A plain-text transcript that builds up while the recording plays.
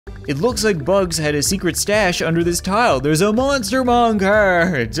It looks like Bugs had a secret stash under this tile. There's a Monstermon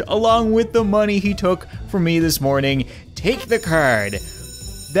card, along with the money he took from me this morning. Take the card.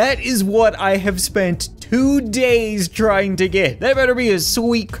 That is what I have spent 2 days trying to get. That better be a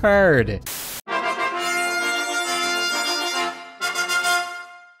sweet card.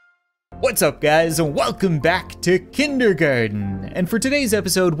 What's up, guys, and welcome back to kindergarten. And for today's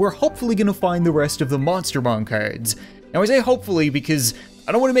episode, we're hopefully gonna find the rest of the Monstermon cards. Now I say hopefully because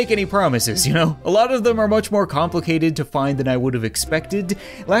I don't want to make any promises, you know? A lot of them are much more complicated to find than I would have expected.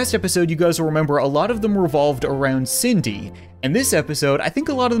 Last episode, you guys will remember, a lot of them revolved around Cindy. And this episode, I think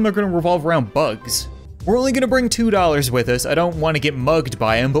a lot of them are gonna revolve around Bugs. We're only gonna bring $2 with us. I don't want to get mugged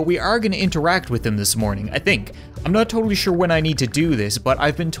by him, but we are gonna interact with him this morning, I think. I'm not totally sure when I need to do this, but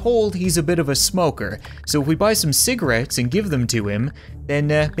I've been told he's a bit of a smoker. So if we buy some cigarettes and give them to him,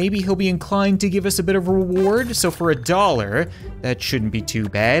 then maybe he'll be inclined to give us a bit of a reward. So for $1, that shouldn't be too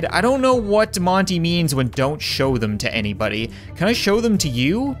bad. I don't know what Monty means when don't show them to anybody. Can I show them to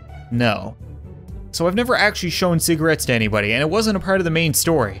you? No. So I've never actually shown cigarettes to anybody, and it wasn't a part of the main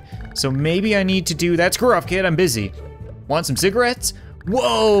story. So maybe I need to do that. Screw off, kid, I'm busy. Want some cigarettes?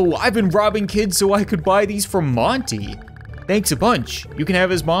 Whoa, I've been robbing kids so I could buy these from Monty. Thanks a bunch. You can have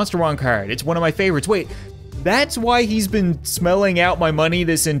his Monstermon card. It's one of my favorites. Wait, that's why he's been smelling out my money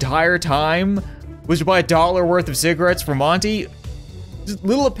this entire time? Was to buy $1 worth of cigarettes from Monty? Just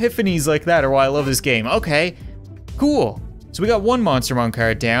little epiphanies like that are why I love this game. Okay, cool. So we got one Monstermon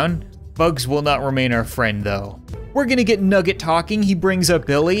card down. Bugs will not remain our friend, though. We're gonna get Nugget talking. He brings up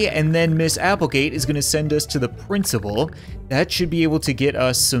Billy, and then Miss Applegate is gonna send us to the principal. That should be able to get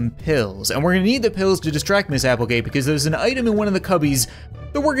us some pills. And we're gonna need the pills to distract Miss Applegate because there's an item in one of the cubbies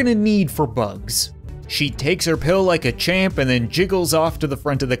that we're gonna need for Bugs. She takes her pill like a champ and then jiggles off to the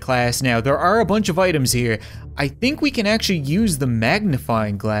front of the class. Now, there are a bunch of items here. I think we can actually use the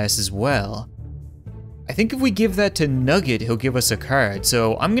magnifying glass as well. I think if we give that to Nugget, he'll give us a card.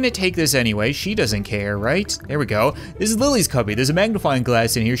 So I'm gonna take this anyway. She doesn't care, right? There we go. This is Lily's cubby. There's a magnifying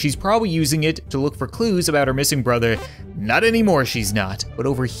glass in here. She's probably using it to look for clues about her missing brother. Not anymore, she's not. But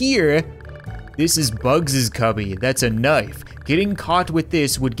over here, this is Bugs's cubby. That's a knife. Getting caught with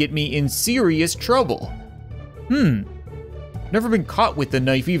this would get me in serious trouble. Never been caught with the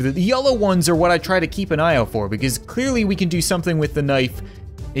knife either. The yellow ones are what I try to keep an eye out for because clearly we can do something with the knife.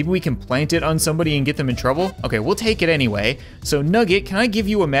 Maybe we can plant it on somebody and get them in trouble? Okay, we'll take it anyway. So Nugget, can I give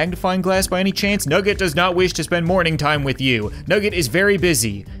you a magnifying glass by any chance? Nugget does not wish to spend morning time with you. Nugget is very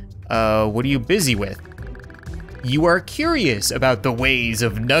busy. What are you busy with? You are curious about the ways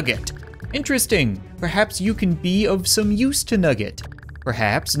of Nugget. Interesting. Perhaps you can be of some use to Nugget.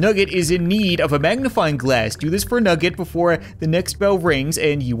 Perhaps Nugget is in need of a magnifying glass. Do this for Nugget before the next bell rings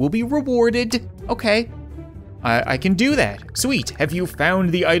and you will be rewarded. Okay. I can do that. Sweet. Have you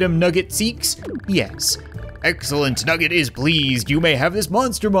found the item Nugget seeks? Yes. Excellent. Nugget is pleased. You may have this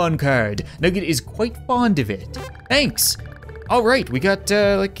Monstermon card. Nugget is quite fond of it. Thanks. All right, we got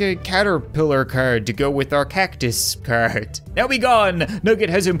like a caterpillar card to go with our cactus card. Now be gone. Nugget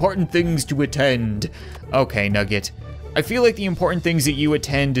has important things to attend. Okay, Nugget. I feel like the important things that you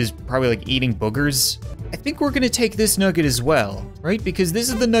attend is probably like eating boogers. I think we're gonna take this nugget as well, right? Because this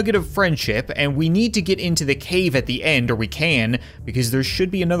is the nugget of friendship and we need to get into the cave at the end, or we can, because there should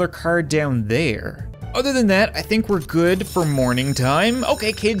be another card down there. Other than that, I think we're good for morning time.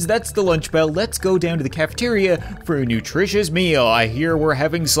 Okay, kids, that's the lunch bell. Let's go down to the cafeteria for a nutritious meal. I hear we're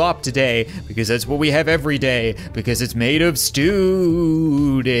having slop today because that's what we have every day because it's made of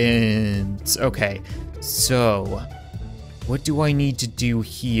students. Okay, so what do I need to do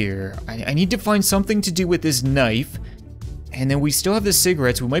here? I need to find something to do with this knife. And then we still have the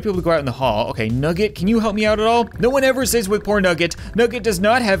cigarettes. We might be able to go out in the hall. Okay, Nugget, can you help me out at all? No one ever sits with poor Nugget. Nugget does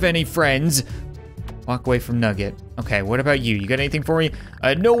not have any friends. Walk away from Nugget. Okay, what about you? You got anything for me?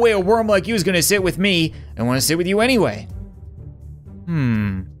 No way a worm like you is gonna sit with me. I wanna sit with you anyway.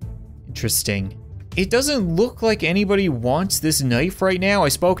 Interesting. It doesn't look like anybody wants this knife right now. I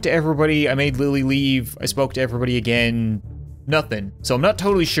spoke to everybody. I made Lily leave. I spoke to everybody again. Nothing. So I'm not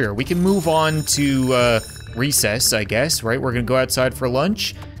totally sure. We can move on to recess, I guess, right? We're gonna go outside for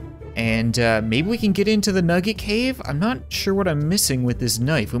lunch. And maybe we can get into the Nugget Cave? I'm not sure what I'm missing with this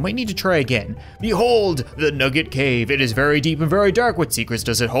knife. We might need to try again. Behold, the Nugget Cave. It is very deep and very dark. What secrets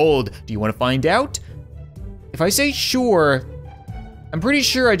does it hold? Do you want to find out? If I say sure, I'm pretty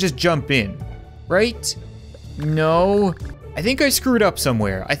sure I just jump in, right? No. I think I screwed up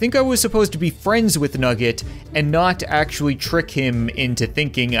somewhere. I think I was supposed to be friends with Nugget and not actually trick him into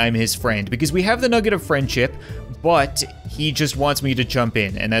thinking I'm his friend, because we have the nugget of friendship, but he just wants me to jump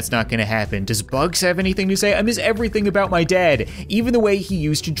in, and that's not gonna happen. Does Bugs have anything to say? I miss everything about my dad, even the way he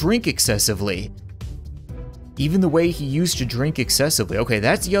used to drink excessively. Even the way he used to drink excessively. Okay,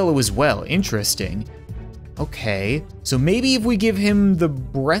 that's yellow as well, interesting. Okay, so maybe if we give him the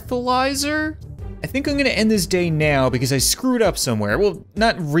breathalyzer? I think I'm gonna end this day now because I screwed up somewhere. Well,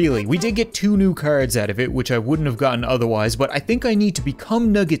 not really. We did get 2 new cards out of it, which I wouldn't have gotten otherwise, but I think I need to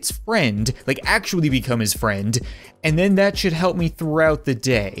become Nugget's friend, like actually become his friend, and then that should help me throughout the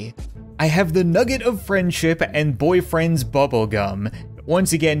day. I have the nugget of friendship and boyfriend's bubblegum.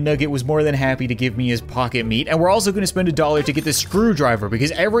 Once again, Nugget was more than happy to give me his pocket meat, and we're also gonna spend $1 to get the screwdriver, because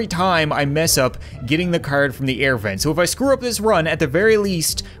every time I mess up getting the card from the air vent. So if I screw up this run, at the very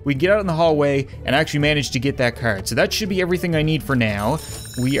least, we get out in the hallway and actually manage to get that card. So that should be everything I need for now.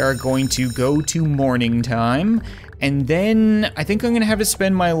 We are going to go to morning time, and then I think I'm gonna have to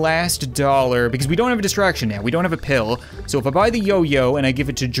spend my last $1, because we don't have a distraction now, we don't have a pill. So if I buy the yo-yo and I give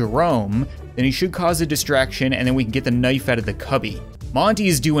it to Jerome, then he should cause a distraction, and then we can get the knife out of the cubby. Monty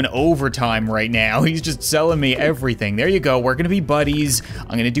is doing overtime right now. He's just selling me everything. There you go, we're gonna be buddies.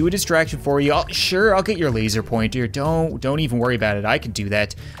 I'm gonna do a distraction for you. Sure, I'll get your laser pointer. Don't even worry about it, I can do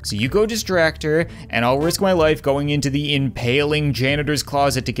that. So you go distract her, and I'll risk my life going into the impaling janitor's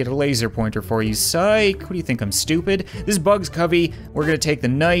closet to get a laser pointer for you. Psych, what do you think, I'm stupid? This is Bugs Cubby, we're gonna take the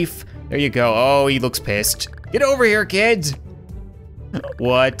knife. There you go, oh, he looks pissed. Get over here, kids.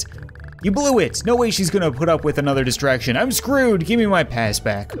 What? You blew it. No way she's gonna put up with another distraction. I'm screwed. Give me my pass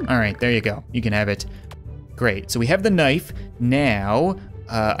back. All right, there you go. You can have it. Great, so we have the knife. Now,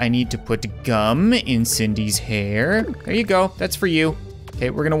 I need to put gum in Cindy's hair. There you go, that's for you. Okay,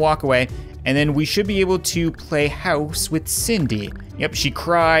 we're gonna walk away. And then we should be able to play house with Cindy. Yep, she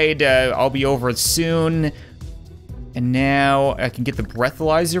cried, I'll be over soon. And now I can get the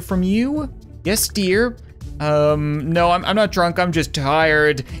breathalyzer from you? Yes, dear. No, I'm not drunk, I'm just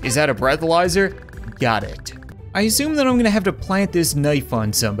tired. Is that a breathalyzer? Got it. I assume that I'm gonna have to plant this knife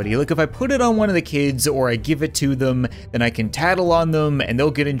on somebody. Like if I put it on one of the kids or I give it to them, then I can tattle on them and they'll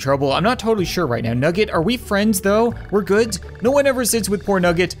get in trouble. I'm not totally sure right now. Nugget, are we friends though? We're good? No one ever sits with poor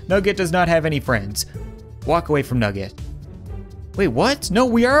Nugget. Nugget does not have any friends. Walk away from Nugget. Wait, what? No,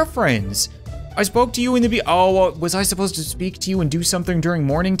 we are friends. I spoke to you in the oh, was I supposed to speak to you and do something during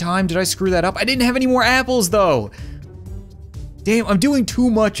morning time? Did I screw that up? I didn't have any more apples though. Damn, I'm doing too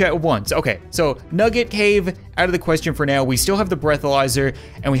much at once. Okay, so Nugget Cave out of the question for now. We still have the breathalyzer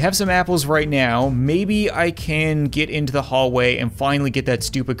and we have some apples right now. Maybe I can get into the hallway and finally get that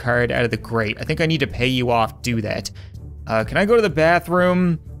stupid card out of the grate. I think I need to pay you off to do that. Can I go to the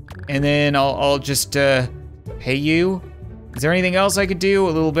bathroom and then I'll just pay you? Is there anything else I could do?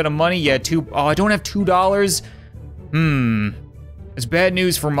 A little bit of money? Yeah, oh, I don't have $2. It's bad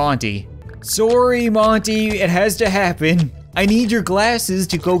news for Monty. Sorry, Monty, it has to happen. I need your glasses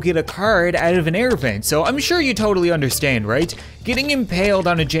to go get a card out of an air vent, so I'm sure you totally understand, right? Getting impaled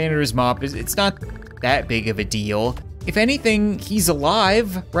on a janitor's mop, it's not that big of a deal. If anything, he's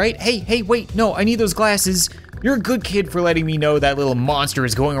alive, right? Hey, wait, no, I need those glasses. You're a good kid for letting me know that little monster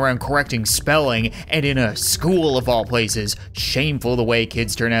is going around correcting spelling, and in a school of all places. Shameful the way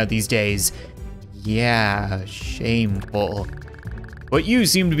kids turn out these days. Yeah, shameful. But you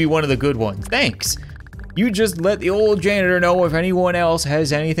seem to be one of the good ones, thanks. You just let the old janitor know if anyone else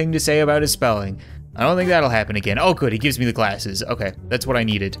has anything to say about his spelling. I don't think that'll happen again. Oh good, he gives me the glasses. Okay, that's what I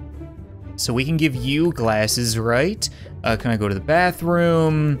needed. So we can give you glasses, right? Can I go to the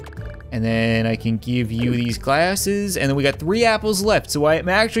bathroom? And then I can give you these glasses, and then we got 3 apples left, so I'm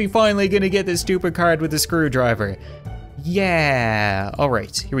actually finally gonna get this stupid card with the screwdriver. Yeah, all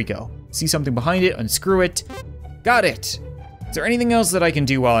right, here we go. See something behind it, unscrew it. Got it. Is there anything else that I can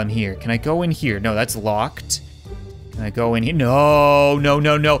do while I'm here? Can I go in here? No, that's locked. Can I go in here? No.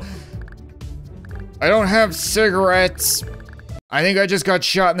 I don't have cigarettes. I think I just got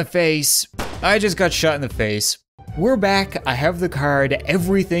shot in the face. We're back, I have the card,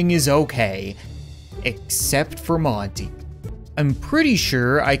 everything is okay. Except for Monty. I'm pretty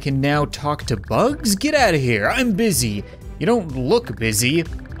sure I can now talk to Bugs? Get out of here, I'm busy. You don't look busy.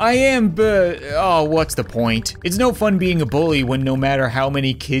 I am, but oh, what's the point? It's no fun being a bully when no matter how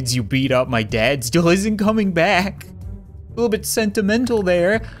many kids you beat up, my dad still isn't coming back. A little bit sentimental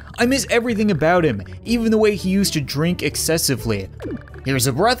there. I miss everything about him, even the way he used to drink excessively. Here's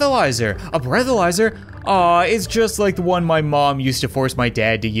a breathalyzer. A breathalyzer? Aw, it's just like the one my mom used to force my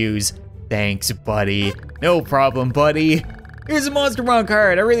dad to use. Thanks, buddy. No problem, buddy. Here's a Monstermon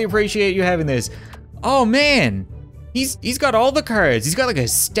card. I really appreciate you having this. Oh man, He's got all the cards. He's got like a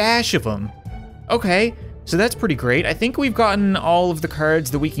stash of them. Okay, so that's pretty great. I think we've gotten all of the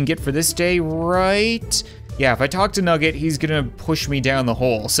cards that we can get for this day, right? Yeah, if I talk to Nugget, he's gonna push me down the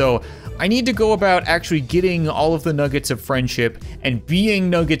hole. So I need to go about actually getting all of the nuggets of friendship and being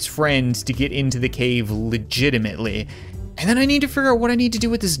Nugget's friend to get into the cave legitimately. And then I need to figure out what I need to do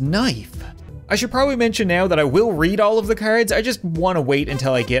with this knife. I should probably mention now that I will read all of the cards. I just want to wait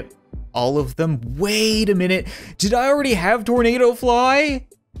until I get all of them. Wait a minute. Did I already have Tornado Fly?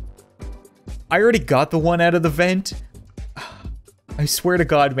 I already got the one out of the vent. I swear to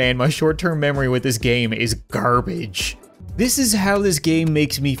God, man, my short-term memory with this game is garbage. This is how this game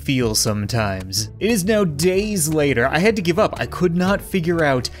makes me feel sometimes. It is now days later. I had to give up. I could not figure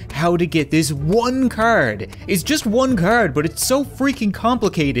out how to get this one card. It's just one card, but it's so freaking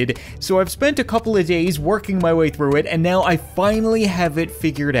complicated. So I've spent a couple of days working my way through it, and now I finally have it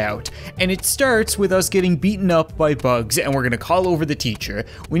figured out. And it starts with us getting beaten up by Bugs, and we're gonna call over the teacher.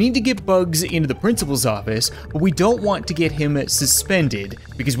 We need to get Bugs into the principal's office, but we don't want to get him suspended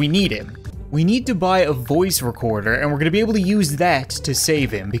because we need him. We need to buy a voice recorder, and we're gonna be able to use that to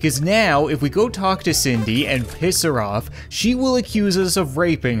save him, because now, if we go talk to Cindy and piss her off, she will accuse us of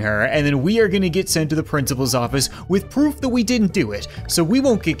raping her, and then we are gonna get sent to the principal's office with proof that we didn't do it. So we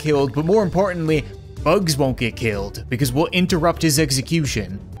won't get killed, but more importantly, Bugs won't get killed, because we'll interrupt his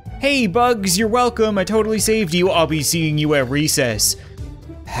execution. Hey Bugs, you're welcome, I totally saved you, I'll be seeing you at recess.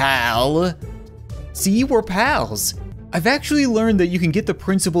 Pal? See, we're pals. I've actually learned that you can get the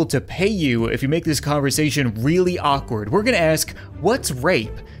principal to pay you if you make this conversation really awkward. We're gonna ask, what's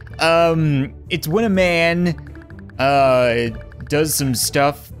rape? It's when a man, does some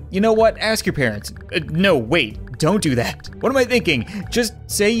stuff. You know what? Ask your parents. No, wait, don't do that. What am I thinking? Just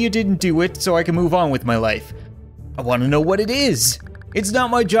say you didn't do it so I can move on with my life. I wanna know what it is. It's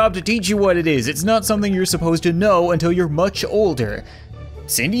not my job to teach you what it is. It's not something you're supposed to know until you're much older.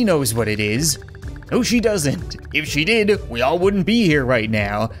 Cindy knows what it is. No, she doesn't. If she did, we all wouldn't be here right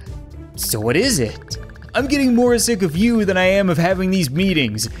now. So what is it? I'm getting more sick of you than I am of having these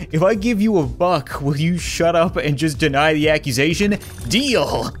meetings. If I give you $1, will you shut up and just deny the accusation?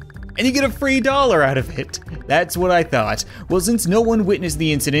 Deal! And you get a free $1 out of it. That's what I thought. Well, since no one witnessed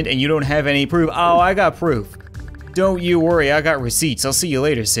the incident and you don't have any proof, oh, I got proof. Don't you worry, I got receipts. I'll see you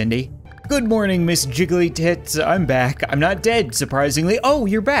later, Cindy. Good morning, Miss Jiggly Tits. I'm back. I'm not dead, surprisingly. Oh,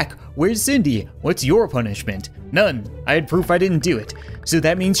 you're back. Where's Cindy? What's your punishment? None. I had proof I didn't do it. So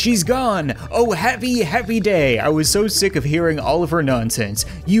that means she's gone. Oh, happy, happy day. I was so sick of hearing all of her nonsense.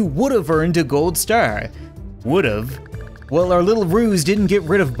 You would have earned a gold star. Would have? Well, our little ruse didn't get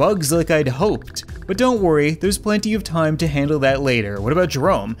rid of Bugs like I'd hoped. But don't worry, there's plenty of time to handle that later. What about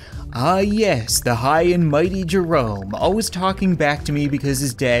Jerome? Ah yes, the high and mighty Jerome, always talking back to me because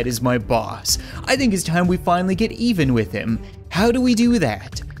his dad is my boss. I think it's time we finally get even with him. How do we do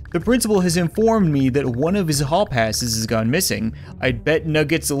that? The principal has informed me that one of his hall passes has gone missing. I'd bet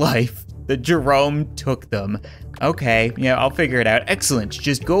Nugget's life that Jerome took them. Okay, yeah, I'll figure it out. Excellent,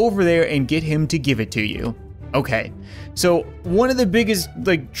 just go over there and get him to give it to you. Okay, so one of the biggest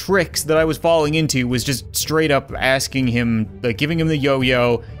tricks that I was falling into was just straight up asking him, giving him the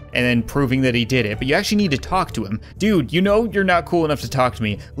yo-yo and then proving that he did it, but you actually need to talk to him. Dude, you know you're not cool enough to talk to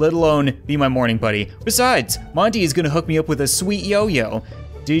me, let alone be my morning buddy. Besides, Monty is gonna hook me up with a sweet yo-yo.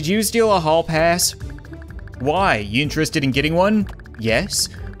 Did you steal a hall pass? Why, you interested in getting one? Yes?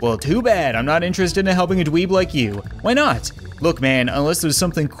 Well, too bad, I'm not interested in helping a dweeb like you. Why not? Look man, unless there's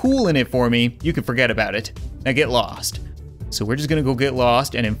something cool in it for me, you can forget about it. Now get lost. So we're just gonna go get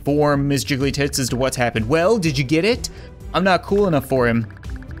lost and inform Miss Jiggly Tits as to what's happened. Well, did you get it? I'm not cool enough for him.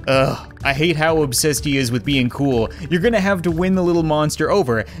 Ugh, I hate how obsessed he is with being cool. You're gonna have to win the little monster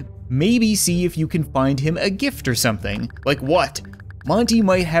over. Maybe see if you can find him a gift or something. Like what? Monty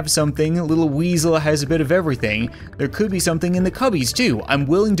might have something, Little Weasel has a bit of everything. There could be something in the cubbies too. I'm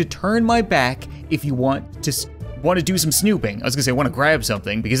willing to turn my back if you want to do some snooping. I was gonna say I want to grab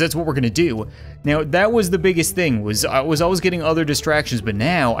something because that's what we're gonna do. Now that was the biggest thing, was I was always getting other distractions, but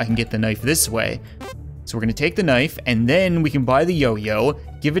now I can get the knife this way. So we're gonna take the knife and then we can buy the yo-yo,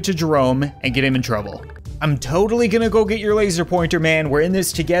 give it to Jerome and get him in trouble. I'm totally gonna go get your laser pointer, man. We're in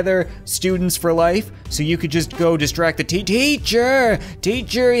this together, students for life. So you could just go distract the teacher.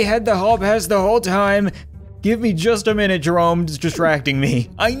 Teacher, he had the hall pass the whole time. Give me just a minute, Jerome, it's distracting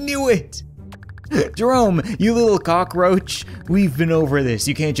me. I knew it. Jerome, you little cockroach. We've been over this.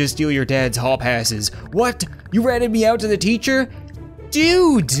 You can't just steal your dad's hall passes. What? You ratted me out to the teacher?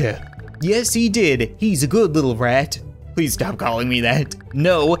 Dude! Yes, he did. He's a good little rat. Please stop calling me that.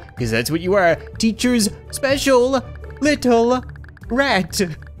 No, because that's what you are. Teacher's special little rat.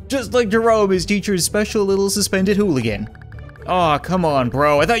 Just like Jerome, his teacher's special little suspended hooligan. Aw, come on,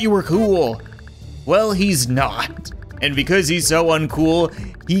 bro, I thought you were cool. Well, he's not. And because he's so uncool,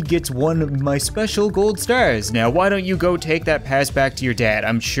 he gets one of my special gold stars. Now, why don't you go take that pass back to your dad?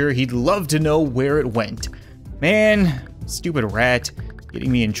 I'm sure he'd love to know where it went. Man, stupid rat,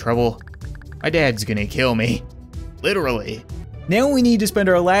 getting me in trouble. My dad's gonna kill me. Literally. Now we need to spend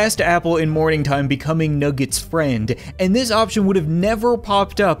our last apple in morning time becoming Nugget's friend, and this option would have never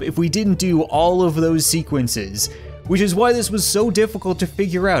popped up if we didn't do all of those sequences. Which is why this was so difficult to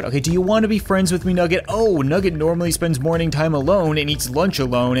figure out. Okay, do you want to be friends with me, Nugget? Oh, Nugget normally spends morning time alone and eats lunch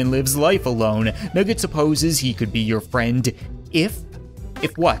alone and lives life alone. Nugget supposes he could be your friend if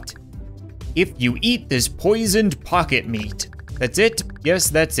what? If you eat this poisoned pocket meat. That's it? Yes,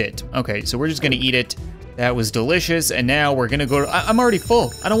 that's it. Okay, so we're just gonna eat it. That was delicious, and now we're gonna go to, I'm already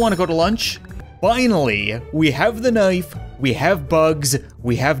full. I don't wanna go to lunch. Finally, we have the knife, we have Bugs,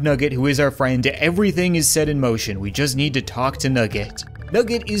 we have Nugget, who is our friend. Everything is set in motion. We just need to talk to Nugget.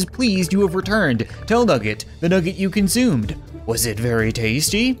 Nugget is pleased you have returned. Tell Nugget the nugget you consumed. Was it very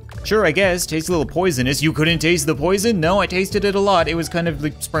tasty? Sure, I guess. Tastes a little poisonous. You couldn't taste the poison? No, I tasted it a lot. It was kind of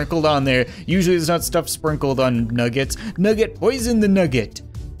like sprinkled on there. Usually there's not stuff sprinkled on nuggets. Nugget, poison the nugget.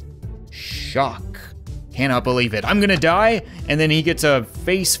 Shock. Cannot believe it. I'm gonna die, and then he gets a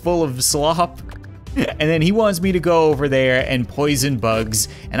face full of slop. And then he wants me to go over there and poison Bugs,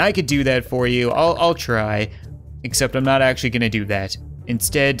 and I could do that for you. I'll try, except I'm not actually gonna do that.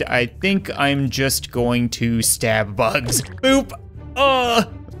 Instead, I think I'm just going to stab Bugs. Boop!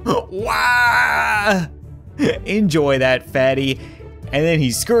 Wah! Enjoy that, fatty. And then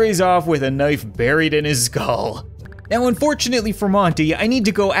he scurries off with a knife buried in his skull. Now, unfortunately for Monty, I need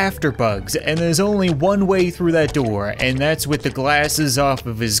to go after Bugs, and there's only one way through that door, and that's with the glasses off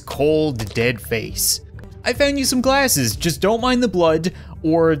of his cold, dead face. I found you some glasses, just don't mind the blood,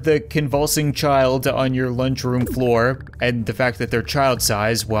 or the convulsing child on your lunchroom floor, and the fact that they're child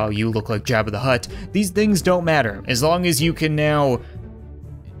size while you look like Jabba the Hutt. These things don't matter, as long as you can now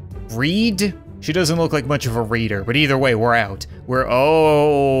read? She doesn't look like much of a reader, but either way, we're out.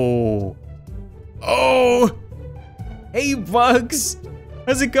 Oh! Hey, Bugs!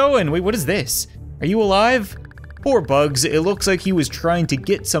 How's it going? Wait, what is this? Are you alive? Poor Bugs, it looks like he was trying to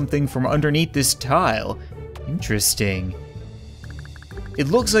get something from underneath this tile. Interesting. It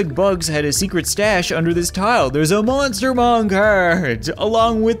looks like Bugs had a secret stash under this tile. There's a Monstermon card,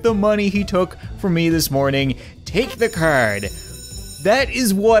 along with the money he took from me this morning. Take the card. That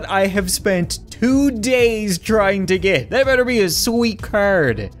is what I have spent 2 days trying to get. That better be a sweet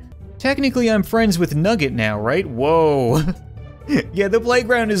card. Technically, I'm friends with Nugget now, right? Whoa. Yeah, the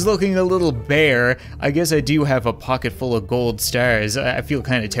playground is looking a little bare. I guess I do have a pocket full of gold stars. I feel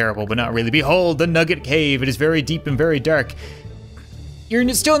kind of terrible, but not really. Behold, the Nugget Cave. It is very deep and very dark. You're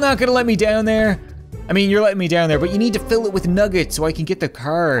still not gonna let me down there? I mean, you're letting me down there, but you need to fill it with nuggets so I can get the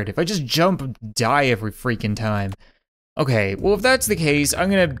card. If I just jump, I'll die every freaking time. Okay, well, if that's the case,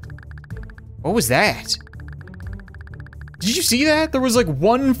 I'm gonna... What was that? Did you see that? There was like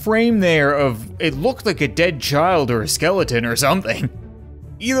one frame there of, it looked like a dead child or a skeleton or something.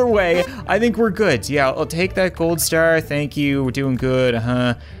 Either way, I think we're good. Yeah, I'll take that gold star. Thank you, we're doing good,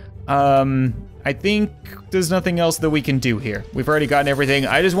 I think there's nothing else that we can do here. We've already gotten everything.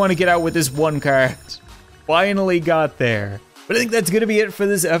 I just want to get out with this one card. Finally got there. But I think that's gonna be it for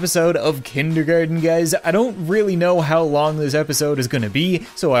this episode of Kindergarten, guys. I don't really know how long this episode is gonna be,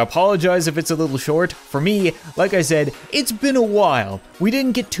 so I apologize if it's a little short. For me, like I said, it's been a while. We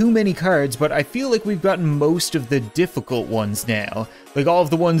didn't get too many cards, but I feel like we've gotten most of the difficult ones now. Like all of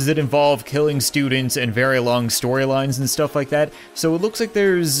the ones that involve killing students and very long storylines and stuff like that. So it looks like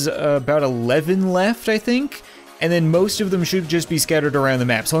there's about 11 left, I think. And then most of them should just be scattered around the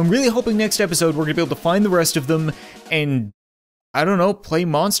map. So I'm really hoping next episode we're gonna be able to find the rest of them and, I don't know, play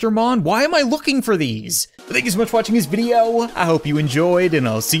Monstermon? Why am I looking for these? Thank you so much for watching this video. I hope you enjoyed, and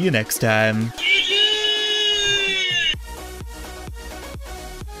I'll see you next time.